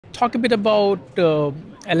talk a bit about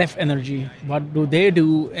LF Energy? What do they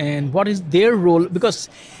do, and what is their role? Because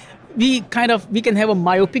we can have a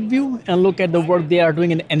myopic view and look at the work they are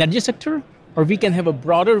doing in the energy sector, or we can have a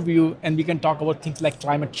broader view and we can talk about things like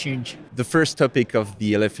climate change. The first topic of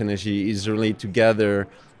the LF Energy is really to gather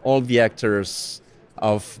all the actors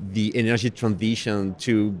of the energy transition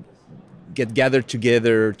to get gathered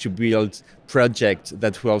together to build projects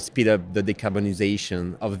that will speed up the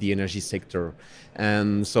decarbonization of the energy sector.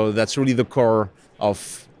 And so that's really the core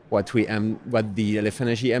of what the LF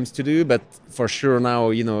Energy aims to do. But for sure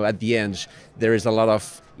now, at the end, there is a lot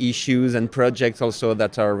of issues and projects also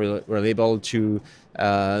that are related to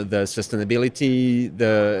the sustainability,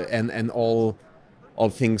 and all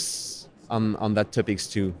things on that topics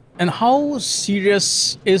too. And how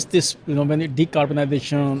serious is this, when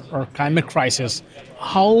decarbonization or climate crisis,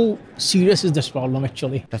 how serious is this problem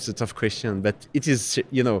actually? That's a tough question, but it is,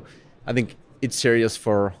 I think it's serious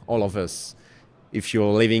for all of us. If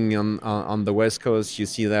you're living on the West Coast, you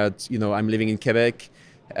see that, I'm living in Quebec,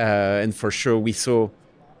 and for sure we saw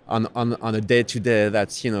on a day-to-day that,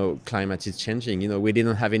 climate is changing. We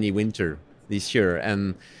didn't have any winter this year,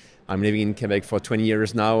 and I'm living in Quebec for 20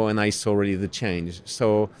 years now, and I saw really the change.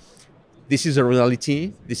 So this is a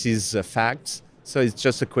reality, this is a fact. So it's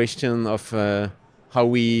just a question of how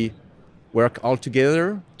we work all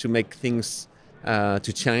together to make things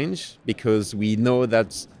to change, because we know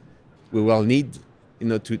that we will need,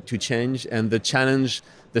 to change. And the challenge,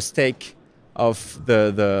 the stake of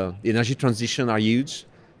the energy transition are huge,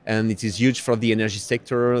 and it is huge for the energy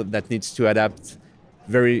sector that needs to adapt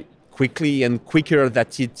very quickly and quicker than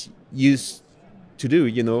it used to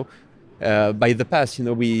do. By the past,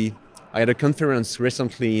 I had a conference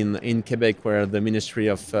recently in Quebec where the Ministry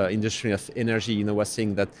of Industry of Energy, was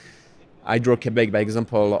saying that Hydro-Quebec, by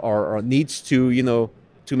example, or needs to,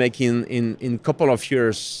 to make in couple of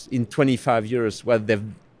years, in 25 years, what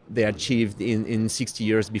they achieved in 60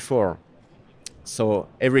 years before. So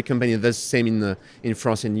every company does the same in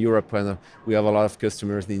France and Europe, where we have a lot of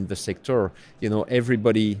customers in the sector.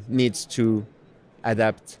 Everybody needs to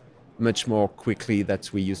adapt much more quickly than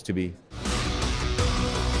we used to be.